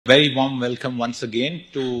Very warm welcome once again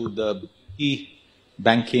to the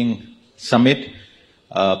Banking Summit.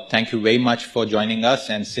 Thank you very much for joining us.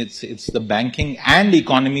 And since it's the Banking and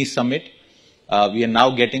Economy Summit, we are now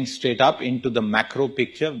getting straight up into the macro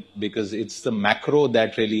picture because it's the macro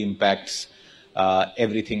that really impacts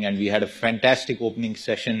everything. And we had a fantastic opening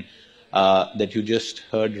session that you just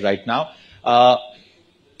heard right now.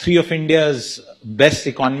 Three of India's best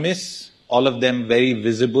economists, all of them very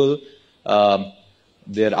visible.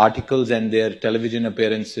 Their articles and their television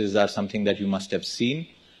appearances are something that you must have seen.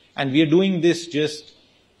 And we are doing this just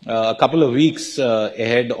a couple of weeks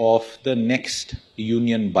ahead of the next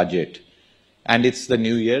union budget. And it's the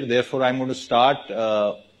new year. Therefore, I'm going to start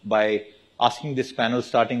by asking this panel,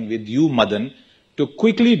 starting with you, Madan, to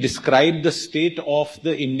quickly describe the state of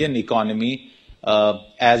the Indian economy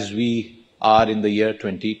as we are in the year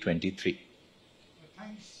 2023.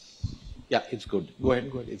 Thanks. Yeah, it's good. Go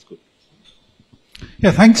ahead, it's good.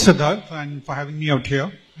 Yeah, thanks, Siddharth, and for having me out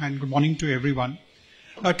here, and good morning to everyone.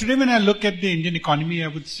 Today, when I look at the Indian economy, I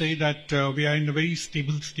would say that we are in a very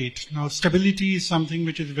stable state. Now, stability is something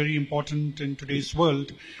which is very important in today's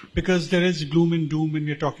world because there is gloom and doom when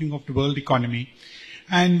we are talking of the world economy.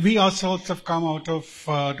 And we ourselves have come out of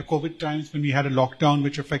the COVID times when we had a lockdown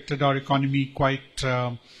which affected our economy quite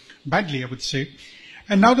badly, I would say.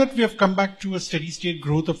 And now that we have come back to a steady state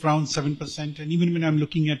growth of around 7%, and even when I'm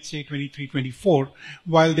looking at, say, 23-24,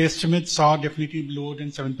 while the estimates are definitely lower than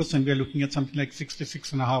 7%, we are looking at something like 6 to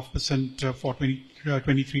 6.5% for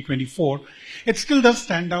 23-24. It still does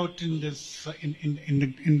stand out in this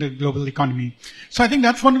in the global economy. So I think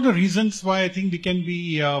that's one of the reasons why I think we can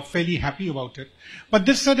be fairly happy about it. But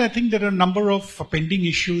this said, I think there are a number of pending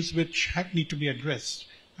issues which need to be addressed.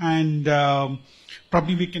 And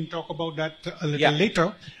probably we can talk about that a little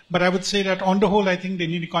later. But I would say that on the whole, I think the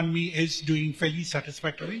Indian economy is doing fairly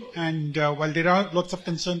satisfactory. And while there are lots of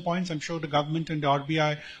concern points, I'm sure the government and the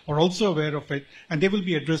RBI are also aware of it, and they will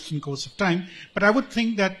be addressed in course of time. But I would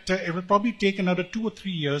think that it will probably take another 2 or 3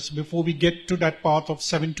 years before we get to that path of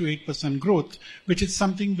 7 to 8% growth, which is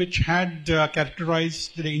something which had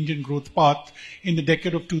characterized the Indian growth path in the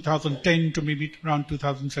decade of 2010 to maybe around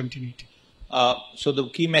 2017-18. So the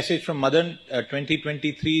key message from Madan,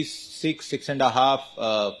 2023,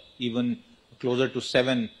 6.5, even closer to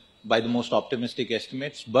 7 by the most optimistic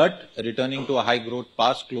estimates, but returning to a high growth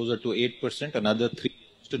path closer to 8%, another 3.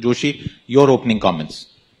 Mr. Joshi, your opening comments.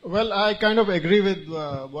 Well, I kind of agree with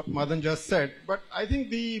what Madan just said, but I think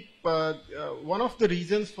the one of the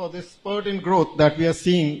reasons for this spurt in growth that we are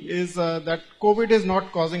seeing is that COVID is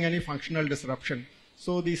not causing any functional disruption.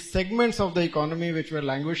 So the segments of the economy which were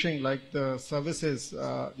languishing, like the services,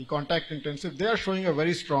 the contact intensive, they are showing a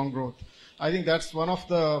very strong growth. I think that's one of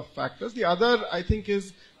the factors. The other, I think,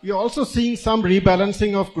 is we are also seeing some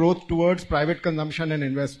rebalancing of growth towards private consumption and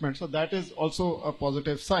investment. So that is also a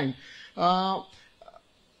positive sign. I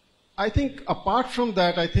think apart from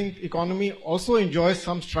that, I think economy also enjoys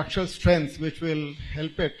some structural strengths which will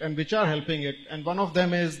help it and which are helping it. And one of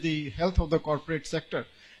them is the health of the corporate sector.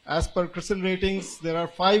 As per CRISIL ratings, there are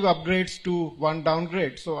 5 upgrades to 1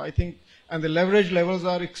 downgrade. So I think, and the leverage levels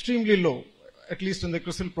are extremely low, at least in the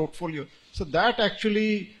CRISIL portfolio. So that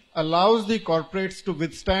actually allows the corporates to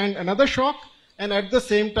withstand another shock. And at the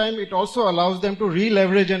same time, it also allows them to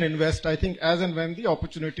re-leverage and invest, I think, as and when the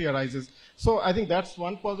opportunity arises. So I think that's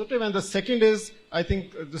one positive. And the second is, I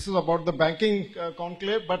think this is about the banking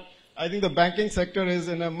conclave, but I think the banking sector is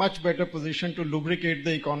in a much better position to lubricate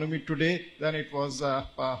the economy today than it was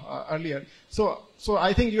earlier. So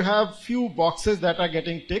I think you have few boxes that are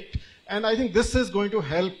getting ticked, and I think this is going to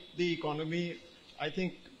help the economy, I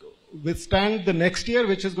think, withstand the next year,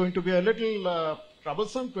 which is going to be a little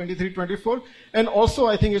troublesome, 23-24, and also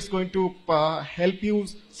I think it's going to help you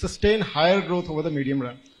sustain higher growth over the medium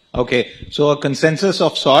run. Okay, so a consensus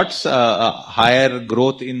of sorts, higher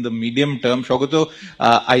growth in the medium term. Saugata,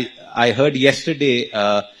 I heard yesterday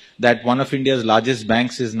that one of India's largest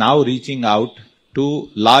banks is now reaching out to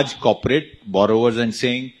large corporate borrowers and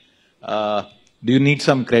saying, do you need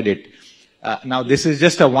some credit? Now, this is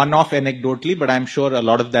just a one-off anecdotally, but I'm sure a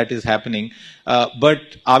lot of that is happening.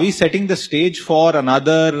 But are we setting the stage for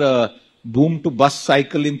another boom to bust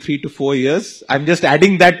cycle in 3 to 4 years? I'm just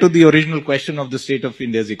adding that to the original question of the state of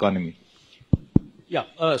India's economy. Yeah,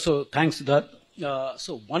 so thanks, Siddharth.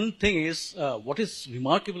 So one thing is, what is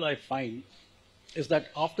remarkable I find is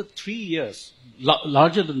that after 3 years,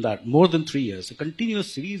 larger than that, more than 3 years, a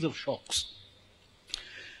continuous series of shocks,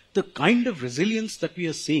 the kind of resilience that we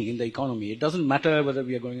are seeing in the economy, it doesn't matter whether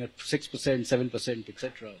we are going at 6%, 7%,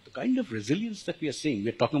 etc. The kind of resilience that we are seeing,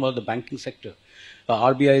 we're talking about the banking sector.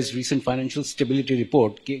 RBI's recent financial stability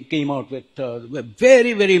report came out with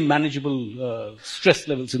very, very manageable stress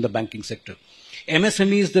levels in the banking sector.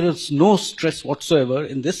 MSMEs, there is no stress whatsoever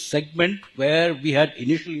in this segment where we had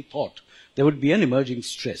initially thought there would be an emerging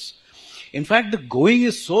stress. In fact, the going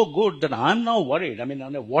is so good that I'm now worried. I mean,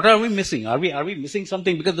 what are we missing? Are we missing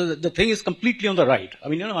something? Because the thing is completely on the right.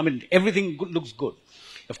 Everything looks good.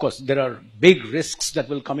 Of course, there are big risks that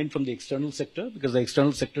will come in from the external sector because the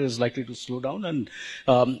external sector is likely to slow down. And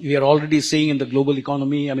we are already seeing in the global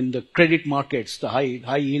economy, the credit markets, the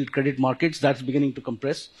high yield credit markets, that's beginning to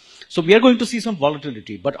compress. So we are going to see some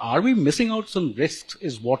volatility. But are we missing out some risks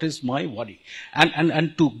is what is my worry.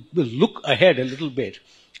 And to look ahead a little bit,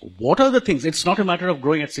 what are the things? It's not a matter of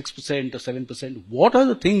growing at 6% or 7%. What are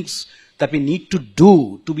the things that we need to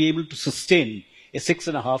do to be able to sustain a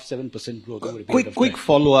 6.5%, 7% growth over a period of time? Quick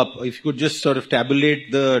follow-up. If you could just sort of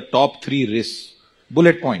tabulate the top 3 risks,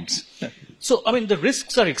 bullet points. So, the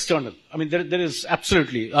risks are external. There is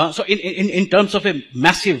absolutely. So in terms of a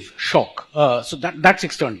massive shock, so that's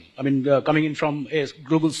external. Coming in from a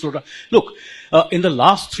global slowdown. Look, in the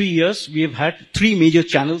last 3 years, we have had 3 major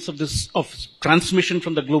channels of transmission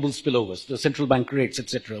from the global spillovers, the central bank rates,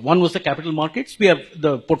 etc. One was the capital markets. We have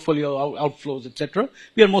the portfolio outflows, etc.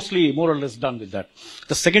 We are mostly more or less done with that.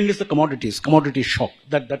 The second is the commodity shock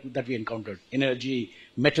that we encountered. Energy,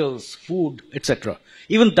 metals, food, etc.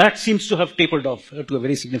 Even that seems to have tapered off to a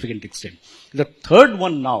very significant extent. The third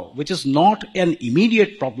one now, which is not an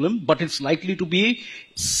immediate problem, but it's likely to be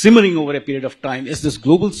simmering over a period of time, is this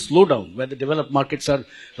global slowdown where the developed markets are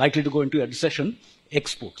likely to go into a recession,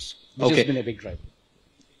 exports, which has been a big driver.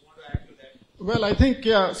 Well, I think,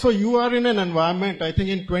 so you are in an environment, I think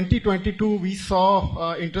in 2022 we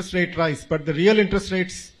saw interest rate rise, but the real interest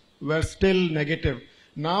rates were still negative.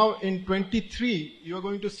 Now in 23, you are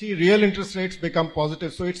going to see real interest rates become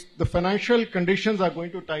positive. So the financial conditions are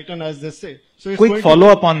going to tighten, as they say. So quick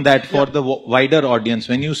follow-up on that for the wider audience.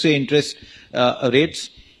 When you say interest rates,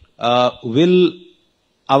 will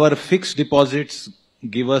our fixed deposits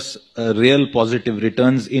give us real positive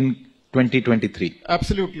returns in 2023?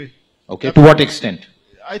 Absolutely. Okay. Absolutely. To what extent?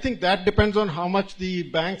 I think that depends on how much the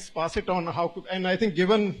banks pass it on. And I think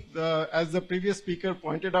given, as the previous speaker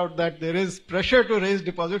pointed out, that there is pressure to raise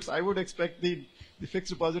deposits, I would expect the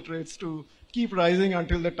fixed deposit rates to keep rising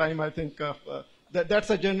until the time, I think, that's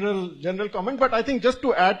a general comment. But I think just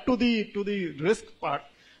to add to the risk part,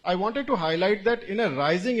 I wanted to highlight that in a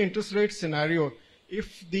rising interest rate scenario,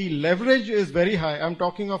 if the leverage is very high, I'm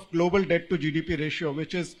talking of global debt to GDP ratio,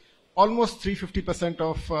 which is almost 350%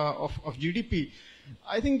 of GDP.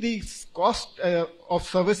 I think the cost of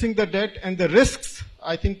servicing the debt and the risks,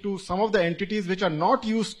 I think, to some of the entities which are not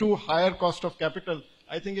used to higher cost of capital,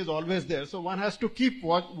 I think is always there. So one has to keep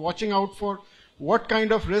watching out for what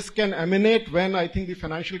kind of risk can emanate when I think the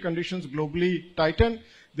financial conditions globally tighten.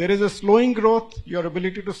 There is a slowing growth, your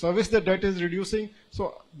ability to service the debt is reducing.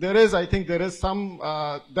 So I think there is some,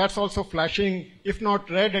 that's also flashing, if not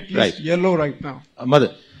red, at least yellow right now.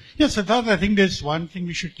 Madan. Yes, Siddharth, I think there's one thing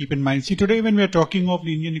we should keep in mind. See, today when we're talking of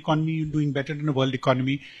the Indian economy doing better than the world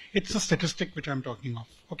economy, it's a statistic which I'm talking of.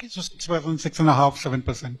 Okay, so 6.5%,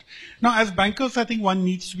 7%. Now, as bankers, I think one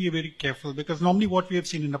needs to be very careful because normally what we have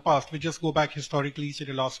seen in the past, we just go back historically, say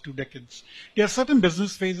the last 2 decades. There are certain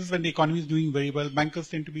business phases when the economy is doing very well, bankers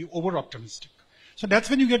tend to be over-optimistic. So that's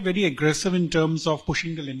when you get very aggressive in terms of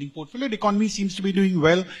pushing the lending portfolio. The economy seems to be doing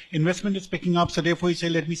well. Investment is picking up. So therefore you say,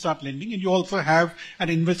 let me start lending. And you also have an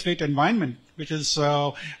interest rate environment, which is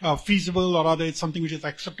feasible or rather it's something which is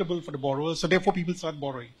acceptable for the borrowers. So therefore people start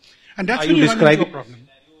borrowing. And that's when you run into a problem.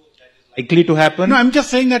 Likely to happen? No, I'm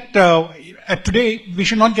just saying that today we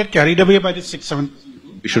should not get carried away by the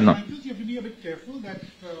 6-7%. We should not. You have to be a bit careful that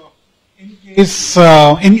in case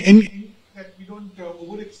that we don't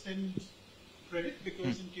overextend credit,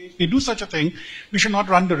 because in case we do such a thing, we should not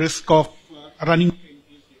run the risk of running.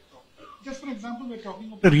 Just for example, we're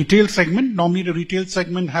talking of the retail segment. Normally the retail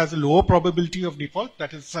segment has a lower probability of default.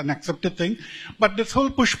 That is an accepted thing. But this whole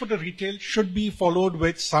push for the retail should be followed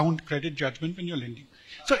with sound credit judgment when you're lending.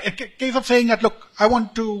 So a case of saying that, look, I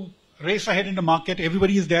want to race ahead in the market,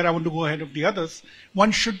 everybody is there, I want to go ahead of the others,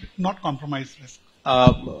 one should not compromise risk.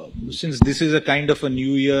 Since this is a kind of a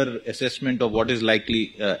new year assessment of what is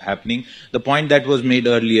likely happening, the point that was made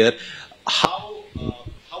earlier, how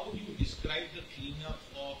would you describe the cleanup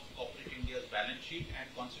of corporate India's balance sheet and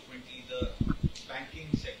consequently the banking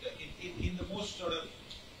sector in the most sort of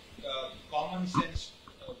common sense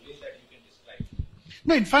way that you can describe?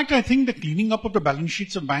 No, in fact, I think the cleaning up of the balance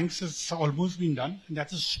sheets of banks has almost been done. And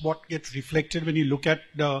that is what gets reflected when you look at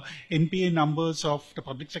the NPA numbers of the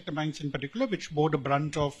public sector banks in particular, which bore the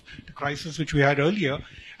brunt of the crisis which we had earlier,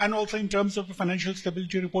 and also in terms of the financial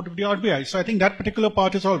stability report of the RBI. So I think that particular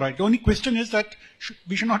part is all right. The only question is that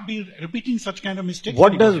we should not be repeating such kind of mistakes.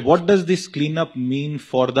 What does this cleanup mean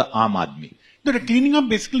for the Aam Aadmi? The cleaning up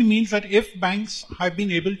basically means that if banks have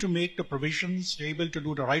been able to make the provisions, they're able to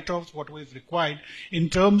do the write-offs, whatever is required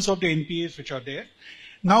in terms of the NPAs which are there,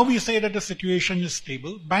 now we say that the situation is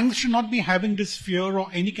stable. Banks should not be having this fear or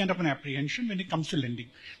any kind of an apprehension when it comes to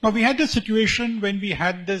lending. Now we had this situation when we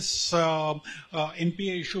had this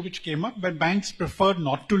NPA issue which came up, where banks preferred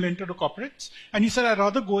not to lend to the corporates, and he said, I'd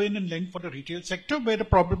rather go in and lend for the retail sector where the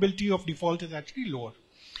probability of default is actually lower.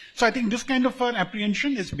 So I think this kind of an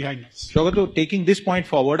apprehension is behind us. Saugata, taking this point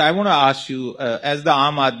forward, I want to ask you, as the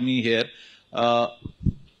Aam Aadmi here,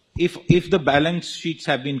 if the balance sheets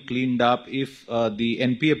have been cleaned up, if the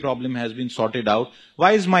NPA problem has been sorted out,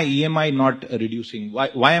 why is my EMI not reducing?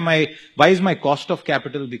 Why is my cost of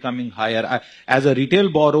capital becoming higher? As a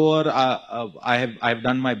retail borrower, I have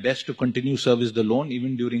done my best to continue service the loan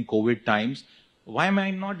even during COVID times. Why am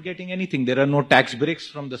I not getting anything? There are no tax breaks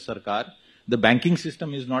from the Sarkar. The banking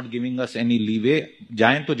system is not giving us any leeway.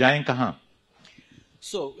 Jayen to jayen kahan?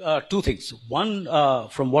 So, two things. One,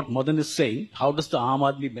 from what Madan is saying, how does the Aam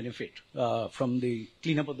Aadmi benefit from the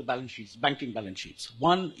cleanup of the balance sheets, banking balance sheets?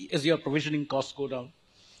 One is your provisioning costs go down.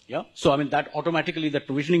 Yeah. So, I mean, that automatically, that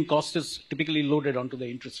provisioning cost is typically loaded onto the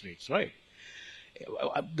interest rates, right?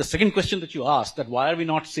 The second question that you asked, that why are we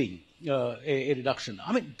not seeing a reduction?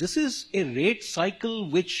 I mean, this is a rate cycle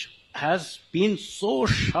which has been so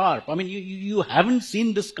sharp. I mean, you haven't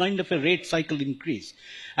seen this kind of a rate cycle increase.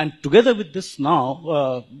 And together with this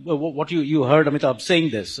now, what you heard Amitabh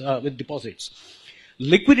saying this with deposits,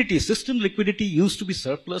 liquidity, system liquidity used to be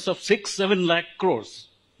surplus of 6-7 lakh crores,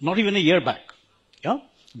 not even a year back. Yeah,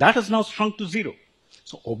 that has now shrunk to zero.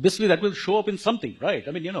 So obviously that will show up in something, right?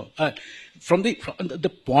 I mean, from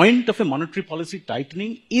the point of a monetary policy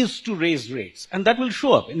tightening is to raise rates, and that will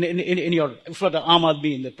show up in your, for the Aam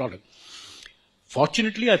Aadmi in the product.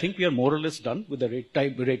 Fortunately, I think we are more or less done with the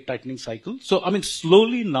rate tightening cycle. So, I mean,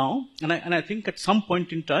 slowly now, and I think at some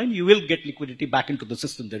point in time, you will get liquidity back into the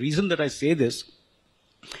system. The reason that I say this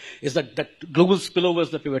is that global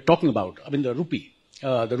spillovers that we were talking about, I mean, the rupee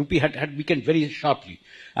had weakened very sharply,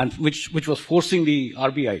 and which was forcing the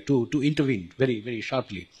RBI to intervene very, very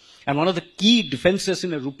sharply. And one of the key defenses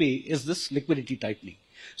in a rupee is this liquidity tightening.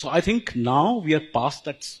 So I think now we are past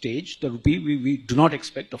that stage. The rupee, we do not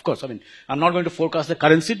expect, of course, I mean, I'm not going to forecast the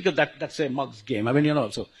currency because that's a mug's game. I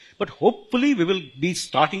mean, so, but hopefully we will be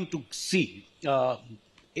starting to see,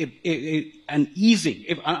 an easing.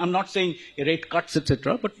 I'm not saying a rate cuts,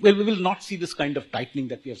 etc., but we will not see this kind of tightening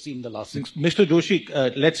that we have seen in the last 6 months. Mr.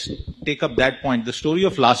 Joshi, let's take up that point. The story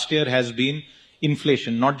of last year has been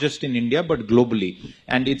inflation, not just in India, but globally.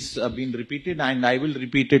 And it's been repeated, and I will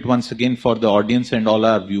repeat it once again for the audience and all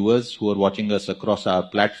our viewers who are watching us across our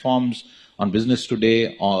platforms, on Business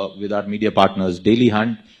Today, or with our media partners, Daily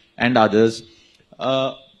Hunt, and others.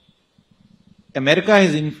 America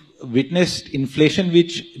has witnessed inflation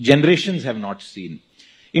which generations have not seen.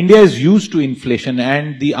 India is used to inflation,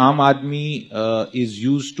 and the Aam Aadmi is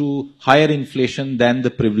used to higher inflation than the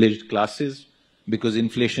privileged classes, because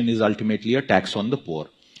inflation is ultimately a tax on the poor.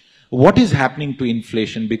 What is happening to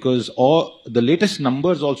inflation? Because the latest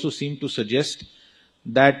numbers also seem to suggest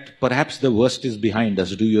that perhaps the worst is behind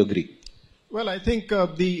us. Do you agree? Well, I think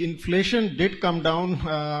the inflation did come down,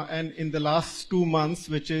 and in the last 2 months,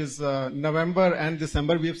 which is November and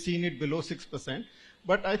December, we have seen it below 6%.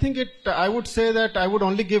 But I think I would say that I would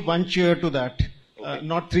only give 1 cheer to that,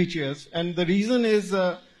 not 3 cheers. And the reason is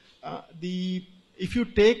if you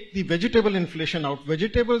take the vegetable inflation out,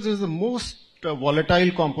 vegetables is the most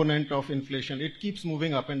volatile component of inflation. It keeps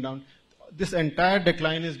moving up and down. This entire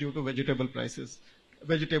decline is due to vegetable prices.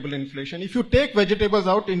 Vegetable inflation. If you take vegetables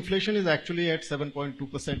out, inflation is actually at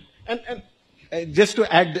 7.2%. And just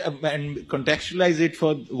to add and contextualize it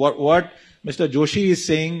for what Mr. Joshi is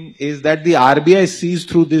saying is that the RBI sees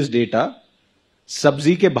through this data,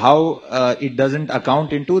 sabzi ke bhav it doesn't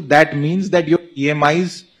account into. That means that your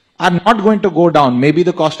EMIs are not going to go down. Maybe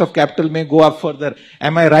the cost of capital may go up further.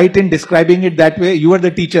 Am I right in describing it that way? You are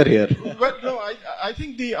the teacher here. But no, I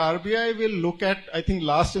think the RBI will look at, I think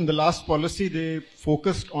in the last policy, they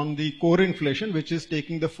focused on the core inflation, which is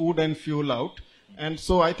taking the food and fuel out. And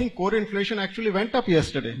so I think core inflation actually went up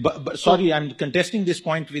yesterday. But sorry, I'm contesting this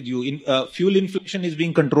point with you. Fuel inflation is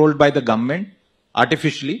being controlled by the government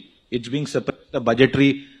artificially. It's being suppressed. A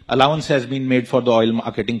budgetary allowance has been made for the oil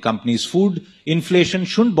marketing companies. Food inflation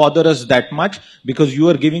shouldn't bother us that much because you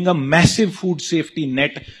are giving a massive food safety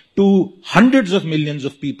net to hundreds of millions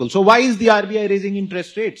of people. So why is the RBI raising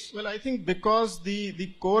interest rates? Well, I think because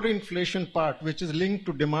the core inflation part, which is linked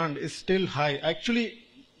to demand, is still high. Actually,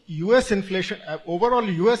 US inflation, overall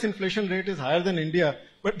US inflation rate is higher than India,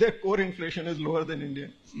 but their core inflation is lower than India.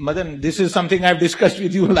 Madan, this is something I've discussed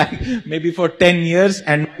with you like maybe for 10 years,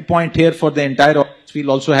 and my point here for the entire audience,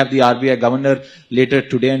 we'll also have the RBI governor later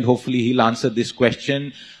today, and hopefully he'll answer this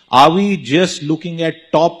question. Are we just looking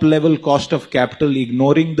at top level cost of capital,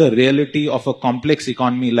 ignoring the reality of a complex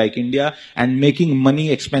economy like India and making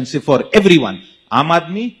money expensive for everyone, Aam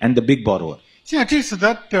Aadmi and the big borrower? See, actually,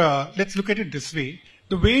 Siddharth, let's look at it this way.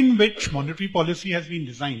 The way in which monetary policy has been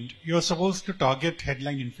designed, you're supposed to target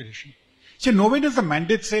headline inflation. So nowhere does the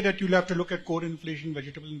mandate say that you'll have to look at core inflation,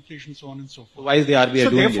 vegetable inflation, so on and so forth. Why is the RBI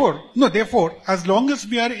doing it? Therefore, as long as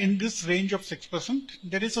we are in this range of 6%,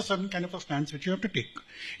 there is a certain kind of a stance which you have to take.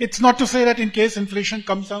 It's not to say that in case inflation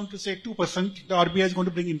comes down to say 2%, the RBI is going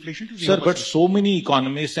to bring inflation to 0%. Sir, but so many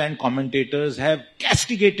economists and commentators have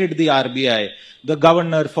castigated the RBI, the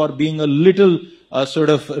governor, for being a little sort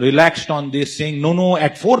of relaxed on this, saying, no,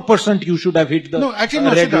 at 4% you should have hit the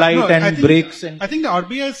red light and brakes. I think the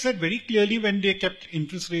RBI said very clearly when they kept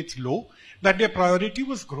interest rates low that their priority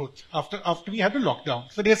was growth after we had a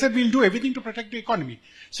lockdown. So they said we'll do everything to protect the economy.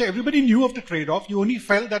 So everybody knew of the trade-off. You only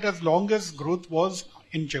felt that as long as growth was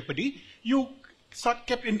in jeopardy, you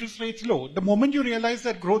kept interest rates low. The moment you realize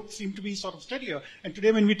that growth seemed to be sort of steadier, and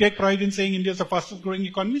today when we take pride in saying India is the fastest growing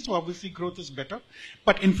economy, so obviously growth is better,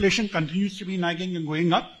 but inflation continues to be nagging and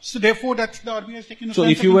going up. So therefore, that's the RBI has taken a So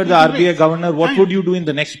stance if you were the RBI governor, what would you do in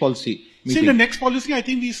the next policy meeting? See, in the next policy, I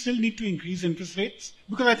think we still need to increase interest rates.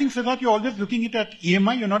 Because I think, Siddharth, you're always looking at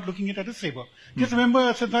EMI, you're not looking at it as a saver. Just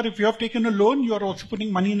remember, Siddharth, if you have taken a loan, you're also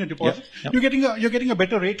putting money in a deposit. You're getting a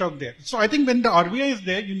better rate out there. So I think when the RBI is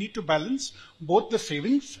there, you need to balance both the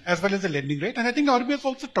savings as well as the lending rate. And I think the RBI is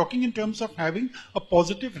also talking in terms of having a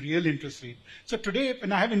positive real interest rate. So today,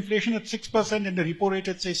 when I have inflation at 6% and the repo rate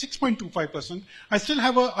at say 6.25%, I still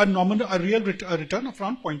have a real return of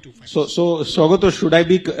around 0.25%. So Saugata, should I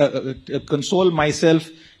be console myself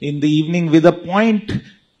in the evening with a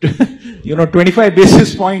 25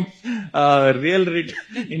 basis point real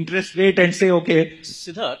interest rate and say, okay.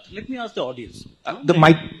 Siddharth, let me ask the audience.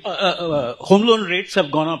 Home loan rates have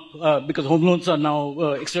gone up because home loans are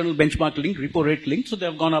now external benchmark linked, repo rate linked, so they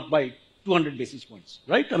have gone up by 200 basis points,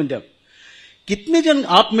 right? I mean, they have. कितने जन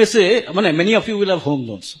आप में से, many of you will have home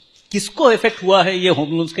loans. किसको effect हुआ है ये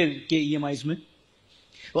home loans के EMIs में?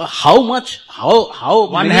 How much? How?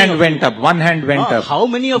 One hand went up. How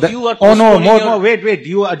many of you are? Oh no! Wait!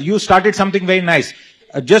 You started something very nice.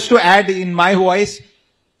 Just to add in my voice,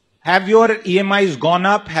 have your EMIs gone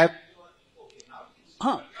up?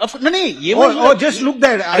 Just look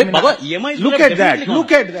that.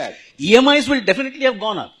 Look at that. EMIs will definitely have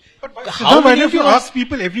gone up. How many of you ask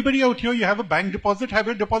people, everybody out here, you have a bank deposit, have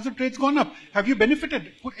your deposit rates gone up? Have you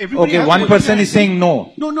benefited? Okay, one person is saying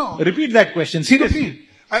no. No. Repeat that question, seriously.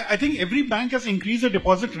 I think every bank has increased the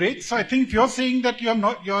deposit rate. So I think if you're saying that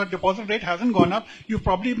your deposit rate hasn't gone up, you've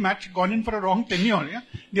probably gone in for a wrong tenure.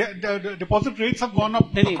 Yeah? The deposit rates have gone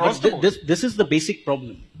up across the board. This is the basic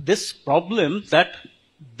problem. This problem that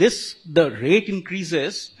the rate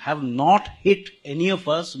increases have not hit any of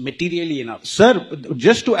us materially enough. Sir,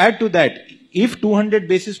 just to add to that, if 200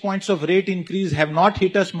 basis points of rate increase have not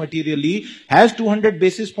hit us materially, has 200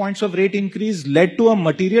 basis points of rate increase led to a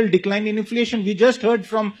material decline in inflation? We just heard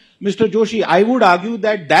from Mr. Joshi. I would argue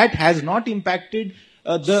that has not impacted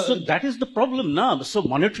So that is the problem now. So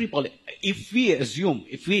monetary policy, if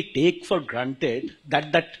we take for granted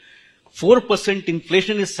that 4%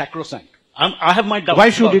 inflation is sacrosanct, I have my doubts. Why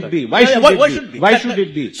should it be? Why should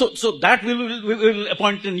it be? So that we will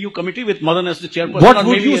appoint a new committee with Madan as the chairperson. What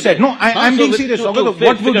would you say? No, I'm being serious.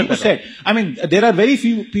 What would you say? I mean, there are very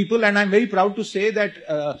few people, and I'm very proud to say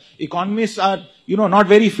that economists are, not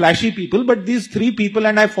very flashy people, but these three people,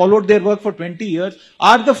 and I followed their work for 20 years,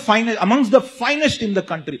 are the finest, amongst the finest in the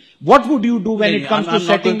country. What would you do when it comes to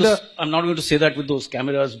setting I'm not going to say that with those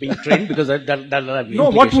cameras being trained because that'll have No,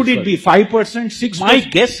 what would it be? 5%, 6%? My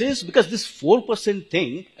guess is because this 4%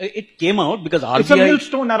 thing, it came out because RBI... It's a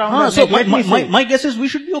millstone around us. So my guess is we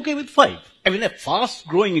should be okay with 5. I mean, a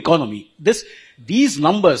fast-growing economy. These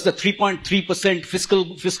numbers, the 3.3%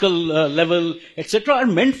 fiscal level, etc., are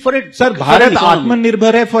meant for it. Sir, Bharat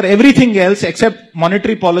Atmanirbhar hai for everything else except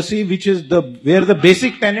monetary policy, which is where the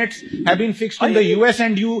basic tenets have been fixed in the US,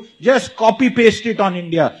 and you just copy-paste it on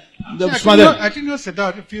India. I think,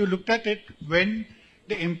 Siddharth, if you looked at it when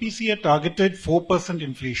the MPC had targeted 4%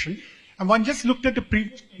 inflation, and one just looked at the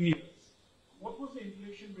previous 10 years. What was the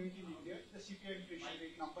inflation rate in India, the CPI inflation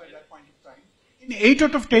rate number at that point of time? In 8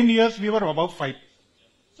 out of 10 years, we were above 5%.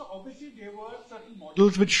 So obviously, there were certain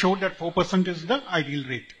models which showed that 4% is the ideal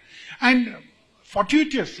rate. And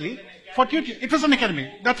fortuitously, it was an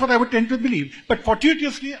academy. That's what I would tend to believe. But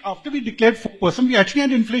fortuitously, after we declared 4%, we actually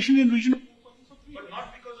had inflation in the region of 4%. But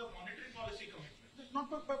not because of monetary policy commitment. Not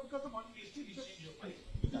because of monetary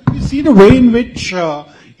policy. We see the way in which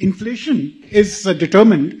inflation is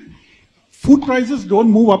determined. Food prices don't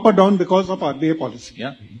move up or down because of RBI policy.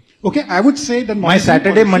 Yeah. Okay, I would say that my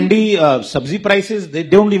Saturday Mandi sabzi prices, they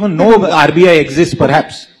don't even know RBI exists,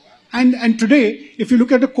 perhaps. And today, if you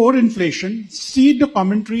look at the core inflation, see the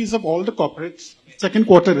commentaries of all the corporates, second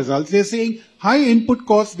quarter results, they're saying high input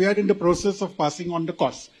costs, we are in the process of passing on the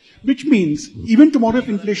costs. Which means, even tomorrow if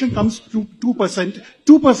inflation comes to 2%,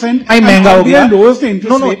 and RBI lowers the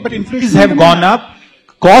interest rate, but inflation have gone up,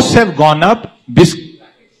 costs have gone up,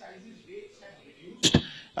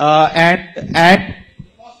 and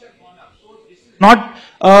not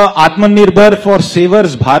Atmanirbhar for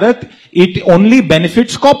Savers Bharat. It only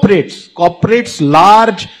benefits corporates. Corporates,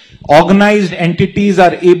 large organized entities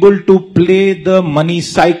are able to play the money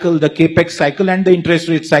cycle, the capex cycle and the interest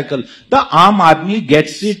rate cycle. The Aam Aadmi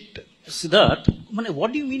gets it. Siddharth,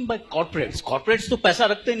 what do you mean by corporates? Corporates तो पैसा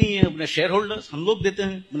रखते नहीं है, अपने shareholders हम लोग देते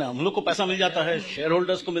हैं, हम लोग को पैसा मिल जाता है,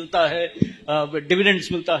 shareholders को मिलता है,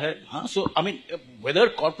 dividends मिलता है. हाँ, so I mean, whether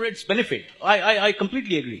corporates benefit, I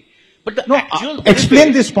completely agree. But the actual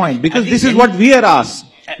explain this point, because this is what we are asked.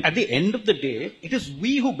 At the end of the day, it is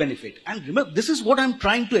we who benefit. And remember, this is what I'm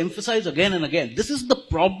trying to emphasize again and again. This is the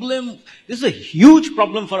problem. This is a huge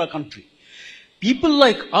problem for our country. People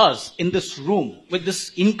like us in this room, with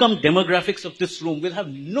this income demographics of this room, will have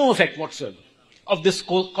no effect whatsoever of this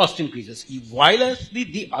cost increases. While as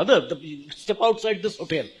the step outside this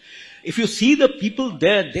hotel, if you see the people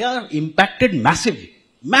there, they are impacted massively.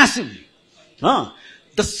 Massively.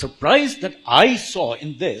 The surprise that I saw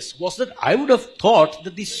in this was that I would have thought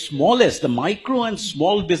that the smallest, the micro and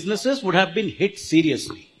small businesses would have been hit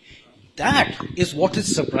seriously. That is what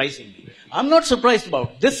is surprising me. I'm not surprised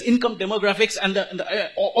about this income demographics and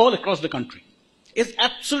all across the country. It's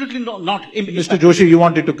absolutely not. Mr. Joshi, you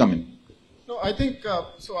wanted to come in. No, I think,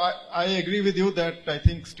 I agree with you that I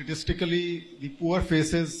think statistically the poor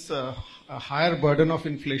faces a higher burden of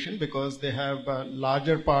inflation because they have a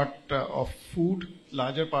larger part of food,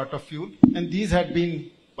 larger part of fuel, and these had been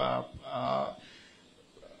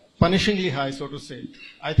punishingly high, so to say.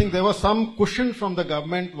 I think there was some cushion from the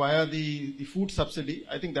government via the food subsidy.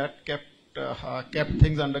 I think that kept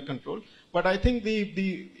things under control. But I think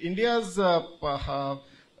the India's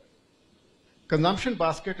consumption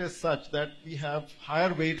basket is such that we have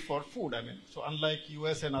higher weight for food. I mean, so unlike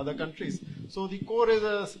US and other countries, so the core is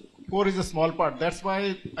a small part. That's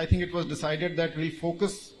why I think it was decided that we'll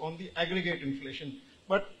focus on the aggregate inflation.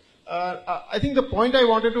 But I think the point I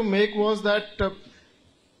wanted to make was that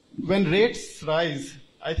when rates rise,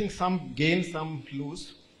 I think some gain, some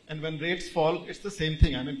lose. And when rates fall, it's the same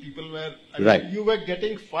thing. I mean, you were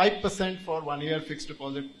getting 5% for 1 year fixed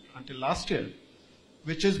deposit until last year,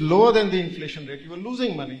 which is lower than the inflation rate. You were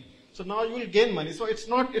losing money. So now you will gain money. So it's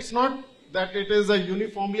not that it is a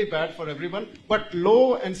uniformly bad for everyone, but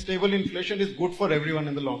low and stable inflation is good for everyone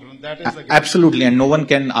in the long run. That is absolutely, and no one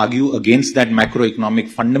can argue against that macroeconomic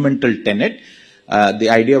fundamental tenet. The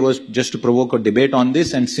idea was just to provoke a debate on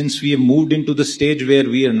this, and since we have moved into the stage where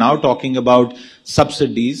we are now talking about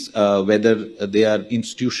subsidies, whether they are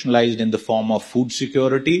institutionalized in the form of food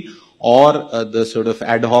security or the sort of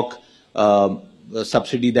ad hoc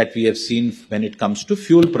subsidy that we have seen when it comes to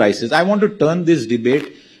fuel prices, I want to turn this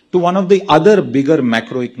debate to one of the other bigger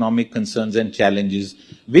macroeconomic concerns and challenges,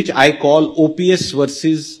 which I call OPS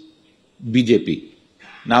versus BJP.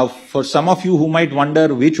 Now, for some of you who might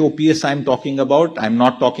wonder which OPS I'm talking about, I'm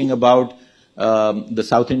not talking about the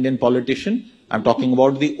South Indian politician. I'm talking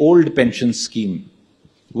about the old pension scheme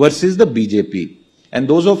versus the BJP. And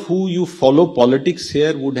those of who you follow politics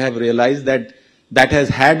here would have realized that that has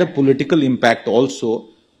had a political impact also,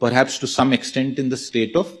 perhaps to some extent in the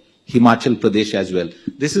state of Himachal Pradesh as well.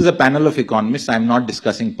 This is a panel of economists. I'm not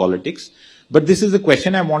discussing politics. But this is a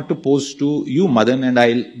question I want to pose to you, Madan, and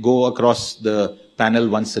I'll go across the panel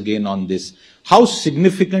once again on this. How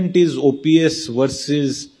significant is OPS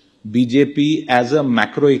versus BJP as a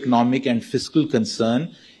macroeconomic and fiscal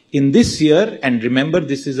concern in this year? And remember,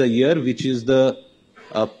 this is a year which is the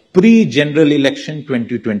pre-general election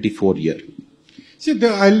 2024 year. See,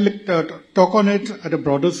 I'll talk on it at a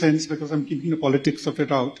broader sense because I'm keeping the politics of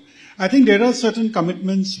it out. I think there are certain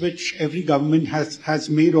commitments which every government has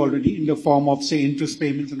made already in the form of, say, interest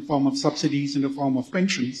payments, in the form of subsidies, in the form of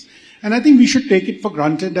pensions. And I think we should take it for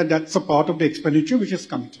granted that that's a part of the expenditure which is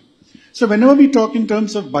committed. So whenever we talk in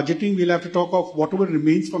terms of budgeting, we'll have to talk of whatever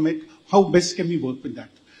remains from it, how best can we work with that.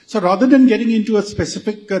 So rather than getting into a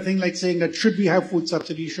specific thing like saying that should we have food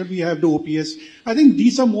subsidies, should we have the OPS, I think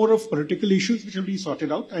these are more of political issues which will be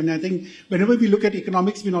sorted out. And I think whenever we look at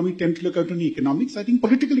economics, we normally tend to look at only economics. I think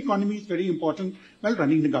political economy is very important while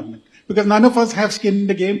running the government. Because none of us have skin in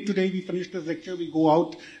the game. Today we finish this lecture, we go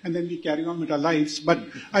out, and then we carry on with our lives. But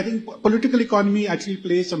I think political economy actually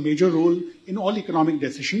plays a major role in all economic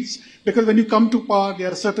decisions. Because when you come to power,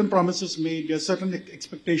 there are certain promises made, there are certain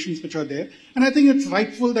expectations which are there. And I think it's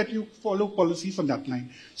rightful that you follow policies on that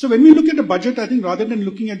line. So when we look at the budget, I think rather than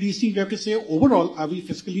looking at these things, we have to say, overall, are we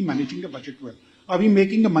fiscally managing the budget well? Are we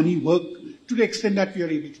making the money work to the extent that we are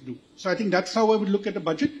able to do? So I think that's how I would look at the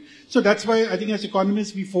budget. So that's why I think as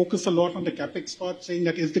economists, we focus a lot on the capex part, saying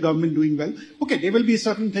that is the government doing well? Okay, there will be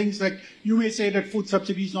certain things like you may say that food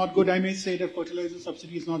subsidy is not good. I may say that fertilizer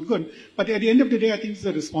subsidy is not good. But at the end of the day, I think it's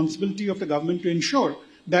the responsibility of the government to ensure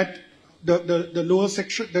that the lower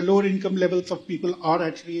section, the lower income levels of people are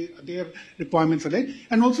actually, their requirements are there.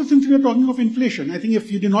 And also since we are talking of inflation, I think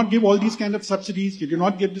if you do not give all these kind of subsidies, you do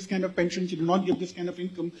not give this kind of pensions, you do not give this kind of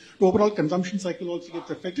income, the overall consumption cycle also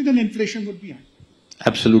gets affected and inflation would be high.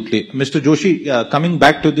 Absolutely. Mr. Joshi, coming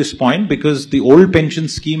back to this point, because the old pension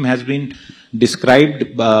scheme has been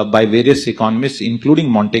described by various economists, including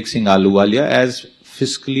Montek Singh Ahluwalia, as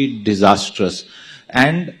fiscally disastrous.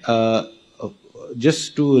 And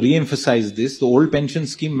just to re-emphasize this, the old pension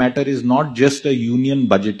scheme matter is not just a union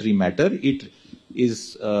budgetary matter. It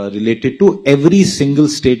is related to every single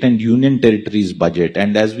state and union territory's budget.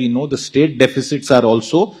 And as we know, the state deficits are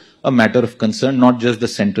also a matter of concern, not just the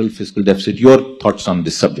central fiscal deficit. Your thoughts on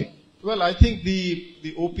this subject? Well, I think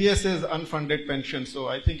the OPS is unfunded pension, so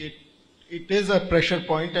I think it is a pressure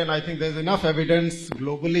point, and I think there's enough evidence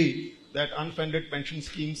globally that unfunded pension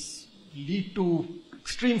schemes lead to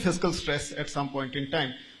extreme fiscal stress at some point in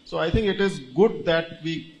time. So I think it is good that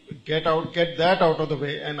we get that out of the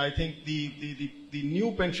way, and I think the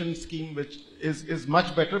new pension scheme, which is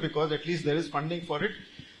much better because at least there is funding for it.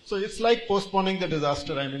 So it's like postponing the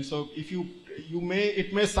disaster. I mean, so if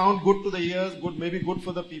it may sound good to the ears, maybe good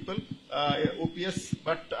for the people, OPS,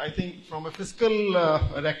 but I think from a fiscal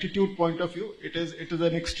rectitude point of view, it is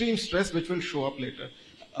an extreme stress which will show up later.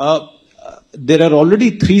 There are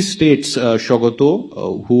already 3 states,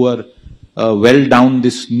 Saugata, who are well down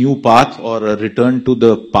this new path or a return to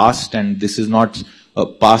the past, and this is not a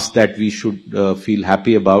past that we should feel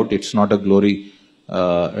happy about. It's not a glory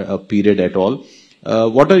period at all.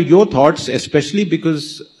 What are your thoughts, especially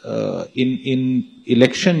because in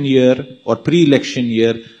election year or pre-election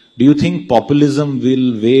year, do you think populism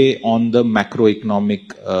will weigh on the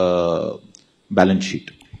macroeconomic balance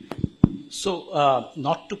sheet? So,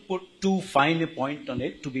 not to put too fine a point on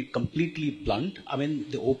it, to be completely blunt, I mean,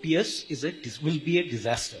 the OPS will be a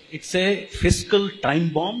disaster. It's a fiscal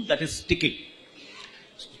time bomb that is ticking.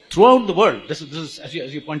 Throughout the world, this is as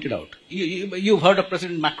you pointed out, you've heard of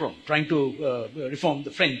President Macron trying to reform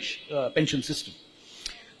the French pension system.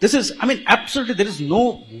 This is, I mean, absolutely, there is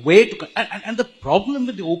no way to, and the problem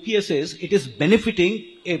with the OPS is it is benefiting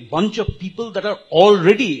a bunch of people that are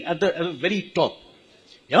already at the very top.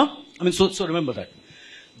 Yeah? I mean, so remember that.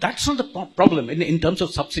 That's not the problem in terms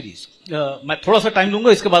of subsidies. मैं थोड़ा सा time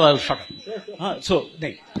लूँगा, इसके बाद I'll shut up. So,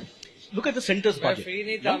 नहीं. Look at the center's budget. free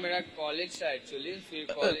नहीं था मेरा college था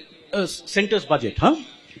actually. Center's budget, huh?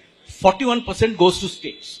 41% goes to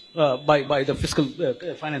states by the Fiscal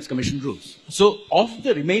Finance Commission rules. So of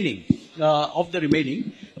the remaining,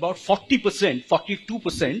 about 40%,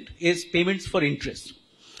 42% is payments for interest.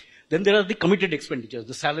 Then there are the committed expenditures,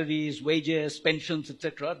 the salaries, wages, pensions,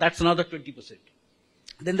 etc. That's another 20%.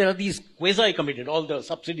 Then there are these quasi-committed, all the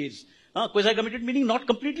subsidies. Quasi-committed meaning not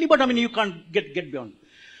completely, but I mean you can't get beyond.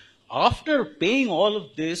 After paying all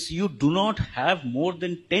of this, you do not have more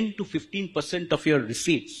than 10 to 15% of your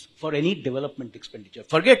receipts for any development expenditure.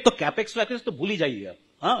 Forget the capex factors, to bhul hi jaiye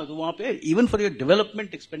aap. Even for your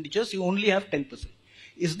development expenditures, you only have 10%.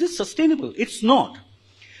 Is this sustainable? It's not.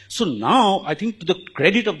 So now, I think to the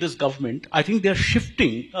credit of this government, I think they're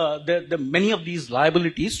shifting many of these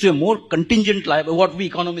liabilities to a more contingent liability, what we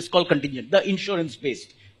economists call contingent, the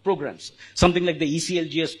insurance-based programs, something like the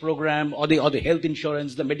ECLGS program or the health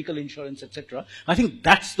insurance, the medical insurance, etc. I think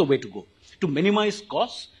that's the way to go. to minimize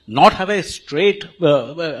costs, not have a straight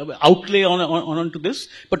outlay onto this,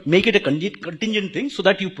 but make it a contingent thing so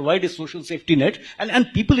that you provide a social safety net.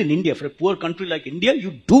 And people in India, for a poor country like India,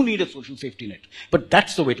 you do need a social safety net. But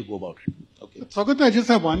that's the way to go about it. Okay. Saugata, I just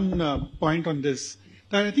have one point on this.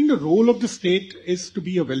 That I think the role of the state is to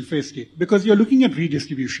be a welfare state, because you're looking at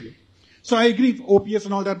redistribution. So I agree, OPS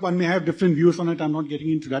and all that, one may have different views on it. I'm not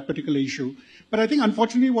getting into that particular issue. But I think,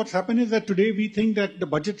 unfortunately, what's happened is that today we think that the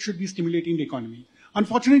budget should be stimulating the economy.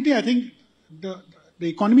 Unfortunately, I think the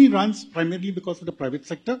economy runs primarily because of the private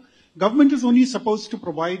sector. Government is only supposed to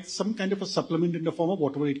provide some kind of a supplement in the form of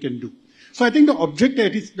whatever it can do. So I think the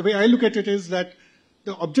objective, the way I look at it is that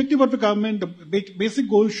the objective of the government, the basic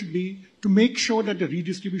goal should be to make sure that the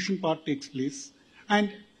redistribution part takes place.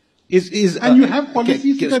 And you have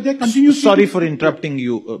policies that they continue. Sorry for interrupting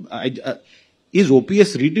you. Is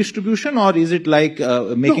OPS redistribution, or is it like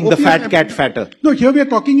making the fat cat fatter? No, here we are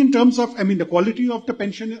talking in terms of, the quality of the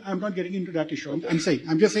pension. I'm not getting into that issue.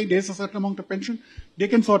 I'm just saying there's a certain amount of pension. They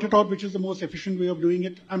can sort it out, which is the most efficient way of doing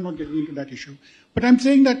it. I'm not getting into that issue. But I'm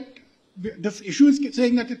saying that this issue is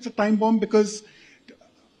saying that it's a time bomb because,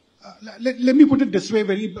 let me put it this way,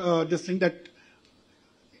 this thing that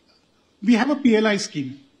we have a PLI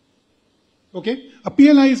scheme. Okay? A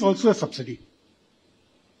PLI is also a subsidy.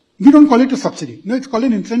 We don't call it a subsidy. No, it's called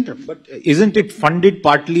an incentive. But isn't it funded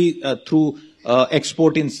partly through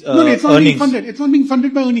export earnings? No, it's not being funded. It's not being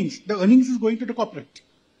funded by earnings. The earnings is going to the corporate.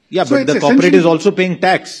 Yeah, so but the corporate is also paying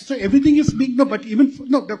tax. So everything is being,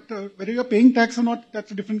 whether you're paying tax or not,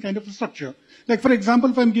 that's a different kind of a structure. Like, for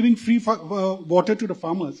example, if I'm giving free water to the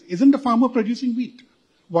farmers, isn't the farmer producing wheat?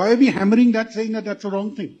 Why are we hammering that, saying that that's a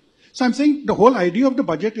wrong thing? So I'm saying the whole idea of the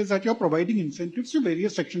budget is that you're providing incentives to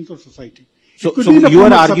various sections of society. So you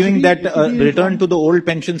are arguing that return to the old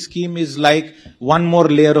pension scheme is like one more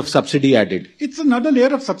layer of subsidy added. It's another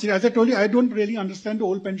layer of subsidy. As I told you, I don't really understand the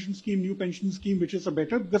old pension scheme, new pension scheme, which is a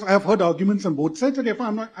better, because I have heard arguments on both sides, so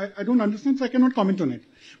therefore I don't understand, so I cannot comment on it.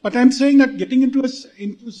 But I'm saying that getting into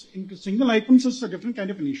single items is a different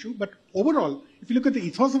kind of an issue. But overall, if you look at the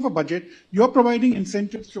ethos of a budget, you're providing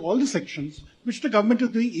incentives to all the sections, which the government is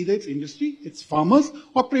doing. Either it's industry, it's farmers,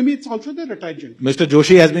 or maybe it's also the retired gentlemen. Mr.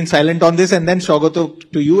 Joshi has been silent on this, and then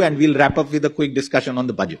Saugata to you, and we'll wrap up with a quick discussion on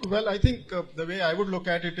the budget. Well, I think the way I would look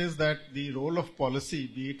at it is that the role of policy,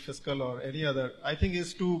 be it fiscal or any other, I think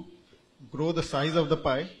is to grow the size of the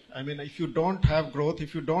pie. I mean, if you don't have growth,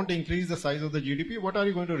 if you don't increase the size of the GDP, what are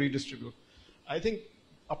you going to redistribute? I think,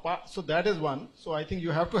 so that is one. So I think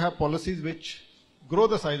you have to have policies which grow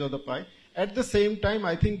the size of the pie. At the same time,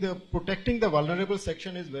 I think protecting the vulnerable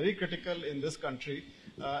section is very critical in this country.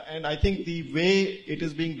 And I think the way it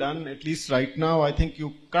is being done, at least right now, I think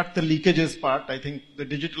you cut the leakages part. I think the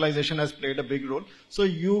digitalization has played a big role. So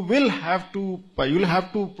you will have to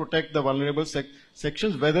protect the vulnerable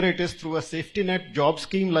sections, whether it is through a safety net job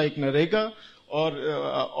scheme like NREGA,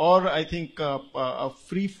 or I think a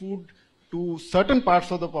free food to certain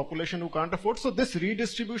parts of the population who can't afford. So this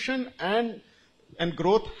redistribution and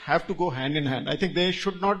growth have to go hand in hand. I think they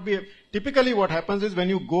should not be. Typically, what happens is when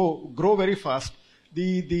you grow very fast,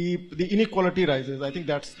 the inequality rises. I think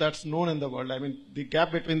that's known in the world. I mean, the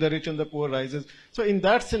gap between the rich and the poor rises. So in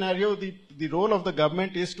that scenario, the role of the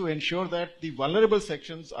government is to ensure that the vulnerable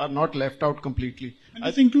sections are not left out completely. And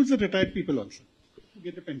this includes the retired people also, who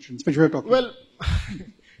get the pensions, which we are talking about.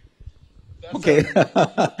 Okay.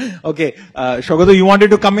 Okay. Saugata, you wanted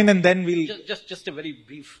to come in, and then we'll... Just a very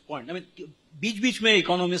brief point. I mean, beach mein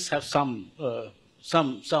economists have some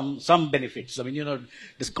benefits. I mean,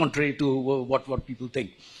 it's contrary to what people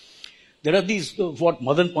think. There are these, what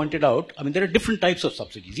Madan pointed out, I mean, there are different types of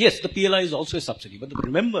subsidies. Yes, the PLI is also a subsidy, but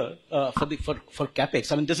remember, for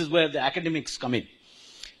CapEx, I mean, this is where the academics come in.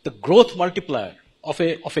 The growth multiplier of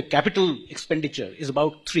a capital expenditure is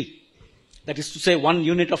about 3. That is to say, 1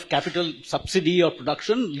 unit of capital subsidy or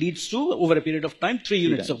production leads to, over a period of time, 3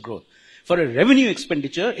 units of growth. For a revenue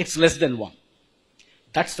expenditure, it's less than 1.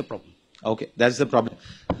 That's the problem. Okay, that's the problem.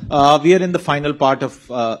 We are in the final part of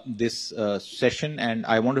this session, and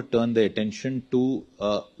I want to turn the attention to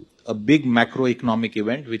a big macroeconomic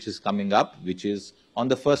event which is coming up, which is on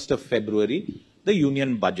the 1st of February, the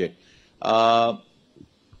Union Budget.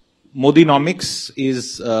 Modinomics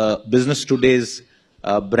is Business Today's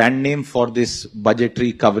brand name for this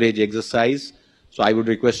budgetary coverage exercise. So I would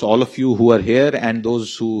request all of you who are here and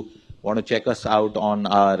those who want to check us out on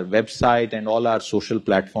our website and all our social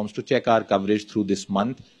platforms to check our coverage through this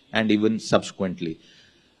month and even subsequently.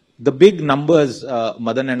 The big numbers,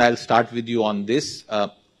 Madan, and I'll start with you on this.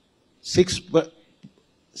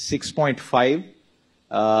 6.5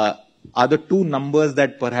 are the two numbers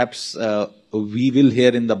that perhaps we will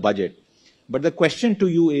hear in the budget. But the question to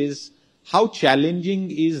you is, how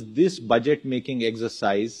challenging is this budget-making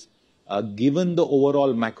exercise given the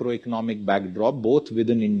overall macroeconomic backdrop, both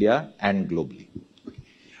within India and globally?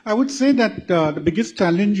 I would say that the biggest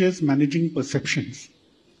challenge is managing perceptions.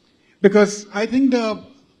 Because I think the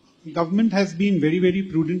government has been very, very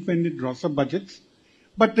prudent when it draws up budgets.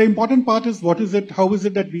 But the important part is what is it, how is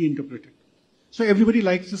it that we interpret it? So everybody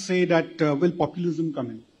likes to say that, will populism come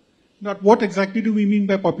in? But what exactly do we mean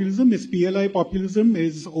by populism? Is PLI populism?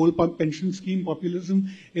 Is old pension scheme populism?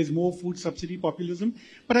 Is more food subsidy populism?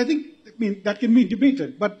 But I mean, that can be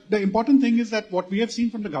debated. But the important thing is that what we have seen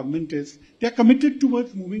from the government is they are committed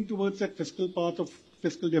towards moving towards that fiscal path of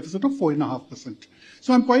fiscal deficit of 4.5%.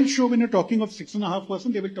 So I'm quite sure when you're talking of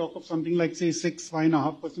 6.5%, they will talk of something like, say,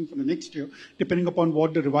 5.5% for the next year, depending upon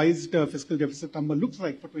what the revised fiscal deficit number looks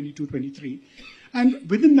like for 22-23. And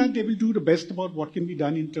within that, they will do the best about what can be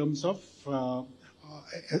done in terms of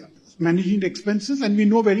managing the expenses. And we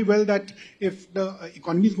know very well that if the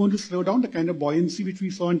economy is going to slow down, the kind of buoyancy which we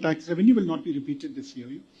saw in tax revenue will not be repeated this year.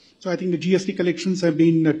 So I think the GST collections have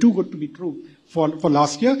been too good to be true for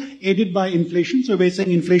last year, aided by inflation. So we're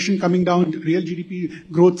saying inflation coming down, real GDP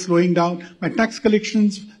growth slowing down. By tax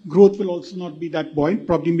collections, growth will also not be that buoyant,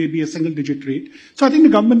 probably maybe a single-digit rate. So I think the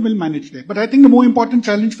government will manage that. But I think the more important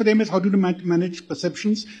challenge for them is how to manage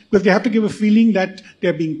perceptions, because they have to give a feeling that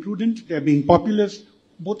they're being prudent, they're being populist,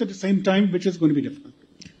 both at the same time, which is going to be difficult.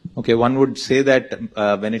 Okay, one would say that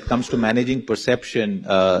when it comes to managing perception,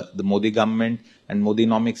 the Modi government and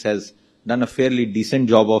Modinomics has done a fairly decent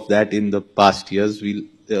job of that in the past years.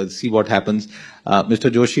 We'll see what happens.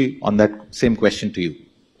 Mr. Joshi, on that same question to you.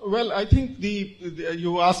 Well, I think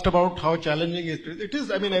you asked about how challenging it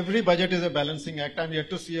is. I mean, every budget is a balancing act. I'm yet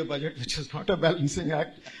to see a budget which is not a balancing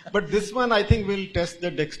act. But this one, I think, will test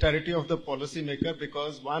the dexterity of the policymaker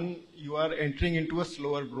because, one, you are entering into a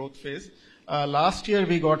slower growth phase. Last year,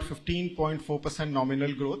 we got 15.4%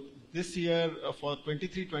 nominal growth. This year, for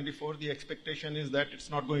 23-24, the expectation is that it's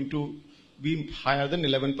not going to be higher than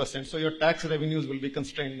 11%. So your tax revenues will be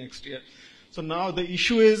constrained next year. So now the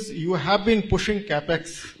issue is you have been pushing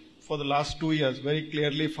capex for the last 2 years very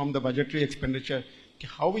clearly from the budgetary expenditure.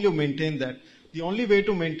 How will you maintain that? The only way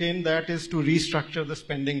to maintain that is to restructure the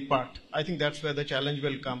spending part. I think that's where the challenge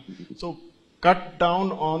will come. So cut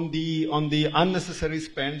down on the unnecessary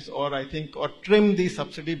spends or trim the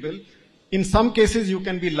subsidy bill. In some cases, you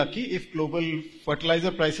can be lucky. If global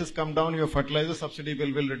fertilizer prices come down, your fertilizer subsidy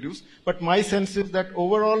bill will reduce. But my sense is that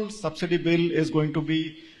overall subsidy bill is going to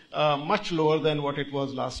be much lower than what it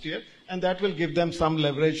was last year. And that will give them some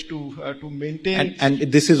leverage to maintain. And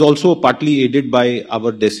this is also partly aided by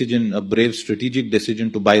our decision, a brave strategic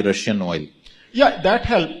decision to buy Russian oil. Yeah, that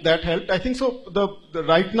helped. I think so.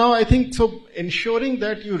 Right now, I think so. Ensuring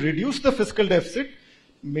that you reduce the fiscal deficit,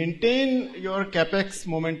 maintain your capex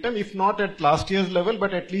momentum, if not at last year's level,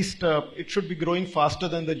 but at least it should be growing faster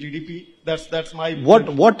than the GDP. That's my.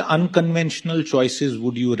 What unconventional choices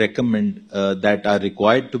would you recommend that are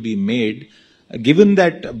required to be made, given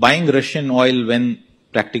that buying Russian oil when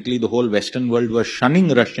practically the whole Western world was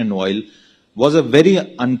shunning Russian oil was a very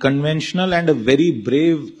unconventional and a very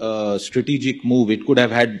brave strategic move. It could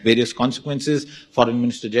have had various consequences. Foreign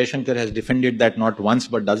Minister Jaishankar has defended that not once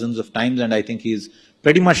but dozens of times, and I think he's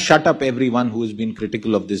pretty much shut up everyone who has been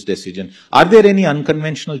critical of this decision. Are there any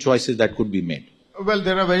unconventional choices that could be made? Well,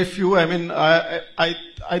 there are very few. I mean,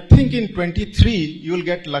 I think in 23 you will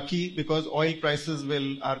get lucky because oil prices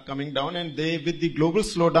are coming down, and with the global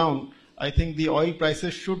slowdown, I think the oil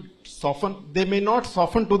prices should soften. They may not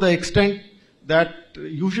soften to the extent that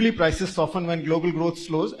usually prices soften when global growth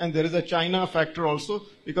slows, and there is a China factor also,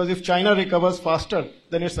 because if China recovers faster,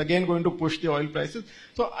 then it's again going to push the oil prices.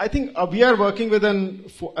 So I think we are working with an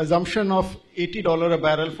assumption of $80 a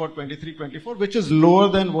barrel for 23-24, which is lower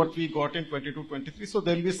than what we got in 22-23. So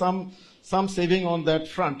there will be some saving on that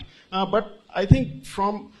front. But I think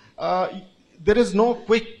there is no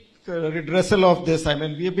quick redressal of this. I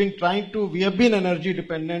mean, we have been energy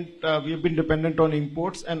dependent, we have been dependent on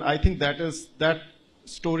imports, and I think that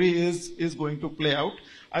story is going to play out.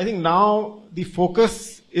 I think now the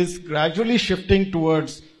focus is gradually shifting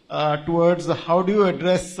towards how do you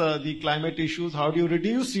address the climate issues, how do you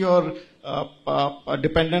reduce your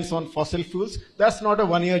dependence on fossil fuels. That's not a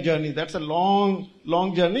one-year journey, that's a long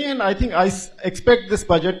journey, and I think I expect this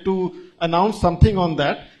budget to announce something on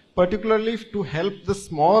that, particularly to help the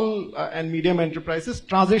small and medium enterprises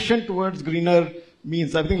transition towards greener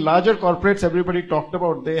means. I think larger corporates, everybody talked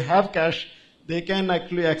about, they have cash, they can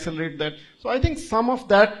actually accelerate that. So I think some of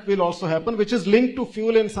that will also happen, which is linked to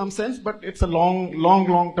fuel in some sense, but it's a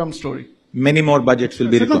long-term story. Many more budgets will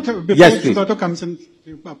be required. Before Siddharth comes in,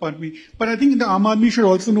 pardon me. But I think the Aam Aadmi should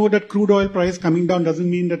also know that crude oil price coming down doesn't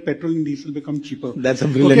mean that petrol and diesel become cheaper. That's a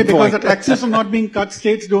brilliant because point. the taxes are not being cut,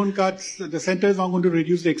 states don't cut, the center is not going to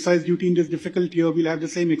reduce the excise duty in this difficult year. We'll have the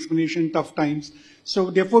same explanation, tough times.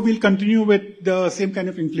 So therefore, we'll continue with the same kind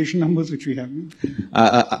of inflation numbers which we have.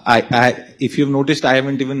 If you've noticed, I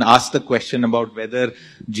haven't even asked the question about whether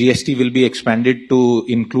GST will be expanded to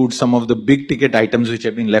include some of the big ticket items which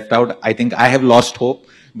have been left out. I think I have lost hope,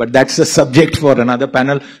 but that's a subject for another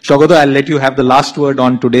panel. Saugata, I'll let you have the last word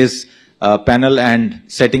on today's panel and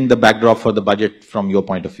setting the backdrop for the budget from your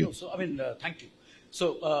point of view. So, thank you.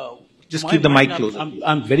 So, just keep the mic closer.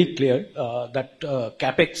 I'm very clear that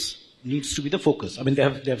capex needs to be the focus. I mean, they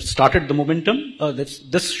have started the momentum.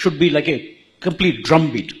 This should be like a complete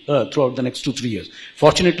drumbeat throughout the next 2-3 years.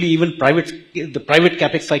 Fortunately, even the private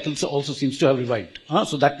capex cycles also seems to have revived.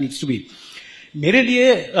 So that needs to be. मेरे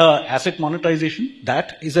लिए asset monetization,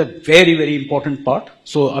 that is a very, very important part.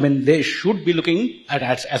 So, I mean, they should be looking at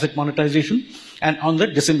asset monetization and on the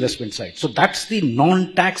disinvestment side. So that's the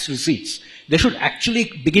non-tax receipts. They should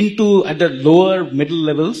actually begin to, at the lower middle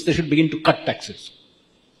levels, they should begin to cut taxes.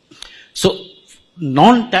 So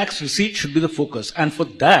non-tax receipts should be the focus. And for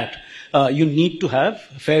that, you need to have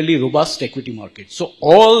fairly robust equity markets. So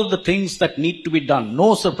all the things that need to be done,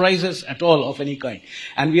 no surprises at all of any kind.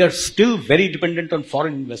 And we are still very dependent on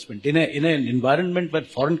foreign investment. In an environment where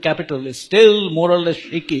foreign capital is still more or less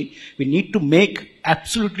shaky, we need to make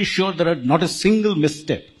absolutely sure there are not a single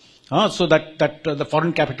misstep. So that the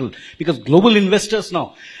foreign capital, because global investors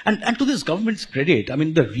now, and to this government's credit, I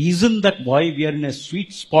mean, the reason that why we are in a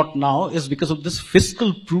sweet spot now is because of this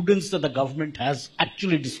fiscal prudence that the government has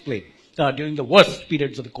actually displayed during the worst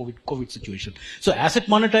periods of the COVID situation. So asset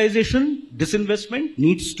monetization, disinvestment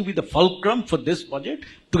needs to be the fulcrum for this budget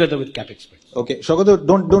together with capex spends. Okay, Saugata,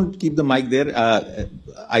 don't keep the mic there.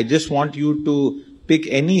 I just want you to pick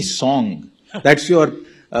any song that's your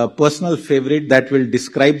personal favorite that will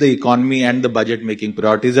describe the economy and the budget making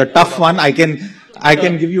priorities. A tough one. I can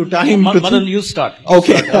give you time to Madan, you start.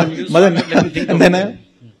 Okay. Madan, and then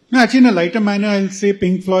No, actually, in a lighter manner, I'll say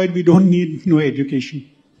Pink Floyd, we don't need no education.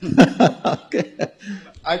 Okay.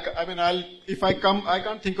 I mean, I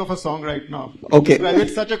can't think of a song right now. Okay.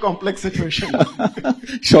 It's such a complex situation.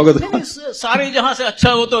 Saugata. सारे जहां से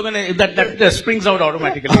अच्छा हो तो मैंने that springs out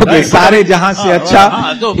automatically. Okay, right? सारे जहां से अच्छा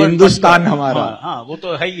हिंदुस्तान हमारा. हाँ, वो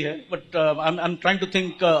तो है ही है. But I'm trying to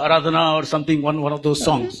think Aradhana or something, one of those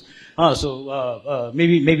songs. So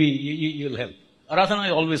maybe you'll help.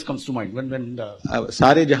 Aradhana always comes to mind when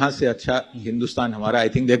सारे जहां से अच्छा हिंदुस्तान हमारा. I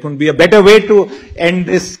think there couldn't be a better way to end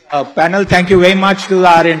this panel. Thank you very much to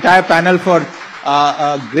our entire panel for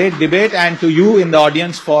a great debate, and to you in the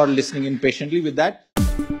audience for listening in patiently. With that.